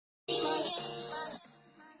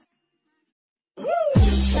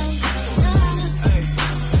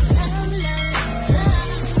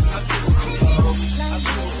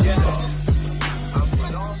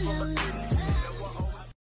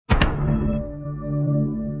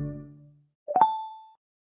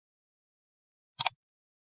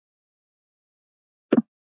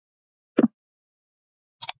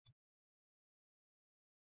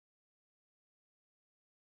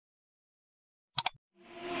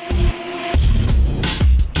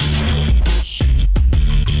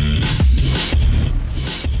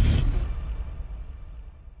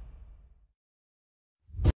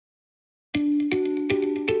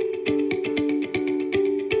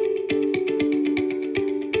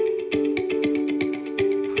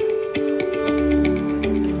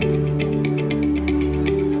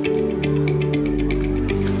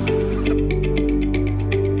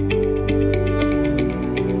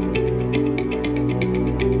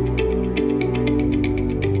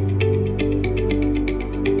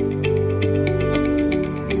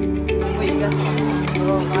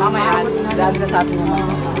lalo na sa atin yung mga.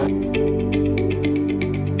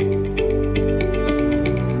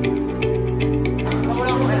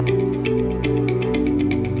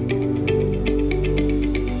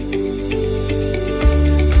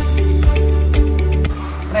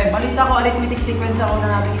 Pre, balita ko arithmetic sequence ako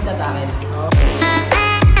na natin itatakin.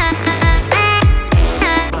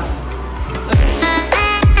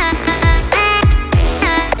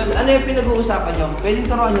 Ano yung pinag-uusapan nyo? Pwedeng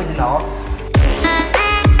turuan nyo din ako?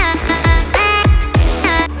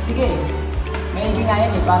 Sige, may nga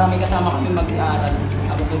yan eh, para may kasama kami mag-aaral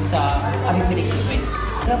about sa arithmetic sequence.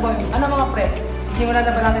 Ano mga pre? Sisimulan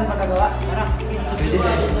na ba natin pagkagawa? Tara. Pwede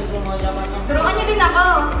na. Turuan nyo din ako!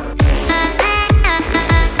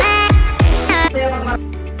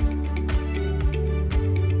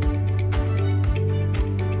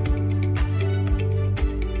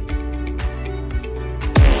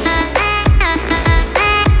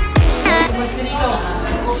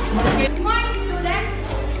 Good morning, students!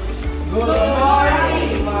 Good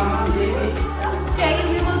morning! Okay,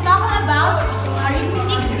 we will talk about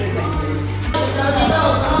arithmetic sequence.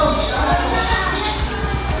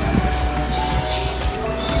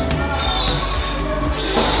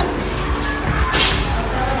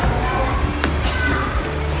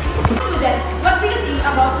 Student, what do you think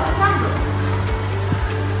about those numbers?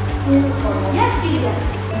 Yes, Steven.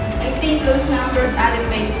 I think those numbers added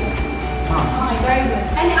by 2. Okay, very good.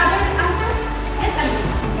 Any other answer? Yes, Ami.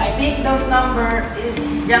 I think those number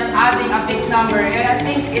is just adding a fixed number. I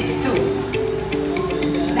think it's 2.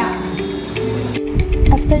 Yeah.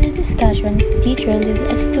 After the discussion, teacher leaves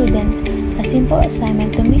a student a simple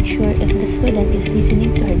assignment to make sure if the student is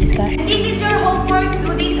listening to her discussion. And this is your homework.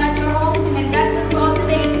 Do this at your home, and that will go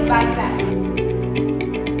today in goodbye class.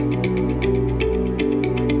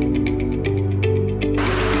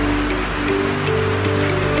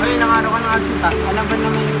 Ay, nakaraw ka ng artista. Alam ba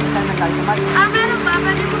naman yung assignment tayo sa math? Meron ba?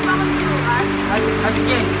 Pwede mo ba akong turuan?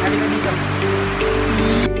 Sige, halika dito.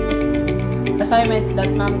 Assignments that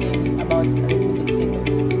ma'am gives about arithmetic sequence.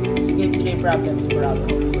 She gave 3 problems per hour.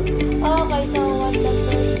 Okay, so what the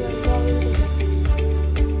first you're going to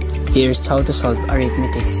do? Here's how to solve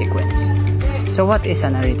arithmetic sequence. So what is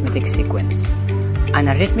an arithmetic sequence? An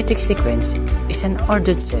arithmetic sequence is an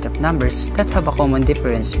ordered set of numbers that have a common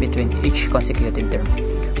difference between each consecutive term.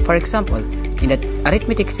 For example, in the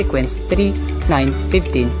arithmetic sequence 3, 9,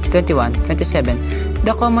 15, 21, 27,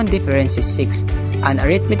 the common difference is 6. An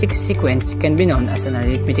arithmetic sequence can be known as an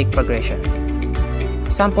arithmetic progression.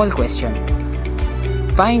 Sample question.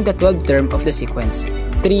 Find the 12th term of the sequence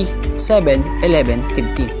 3, 7, 11,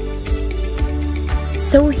 15.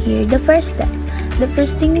 So here, the first step. The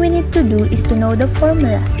first thing we need to do is to know the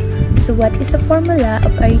formula. So what is the formula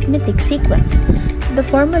of arithmetic sequence? The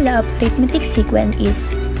formula of arithmetic sequence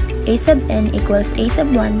is a sub n equals a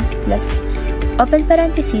sub 1 plus open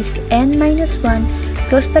parenthesis n minus 1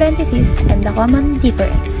 close parenthesis and the common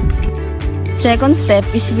difference. Second step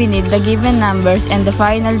is we need the given numbers and the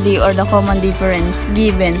final d or the common difference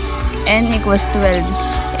given n equals 12,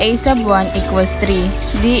 a sub 1 equals 3,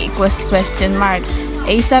 d equals question mark,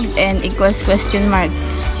 a sub n equals question mark.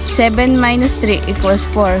 7 minus 3 equals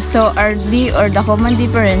 4, so our d or the common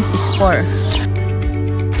difference is 4.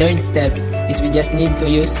 Third step is we just need to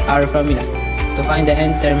use our formula to find the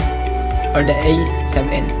n term or the a sub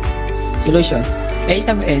n. Solution: a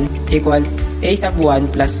sub n equal a sub 1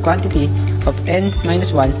 plus quantity of n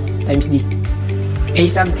minus 1 times d. A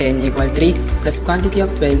sub n equal 3 plus quantity of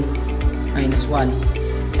 12 minus 1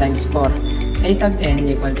 times 4. A sub n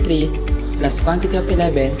equal 3 plus quantity of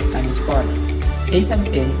 11 times 4. A sub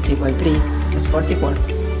n equal 3 plus 44.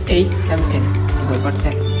 A sub n equal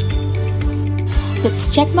 47.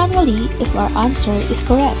 Let's check manually if our answer is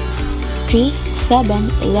correct. 3,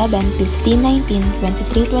 7, 11, 15, 19,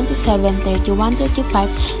 23, 27, 31, 35,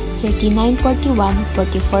 39, 41,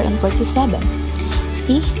 44, and 47.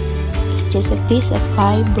 See? It's just a piece of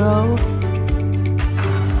 5, bro.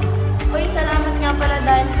 Uy, salamat nga pala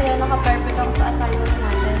dahil sa'yo naka-perfect ako sa assignment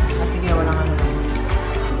natin. Sige, walang ano.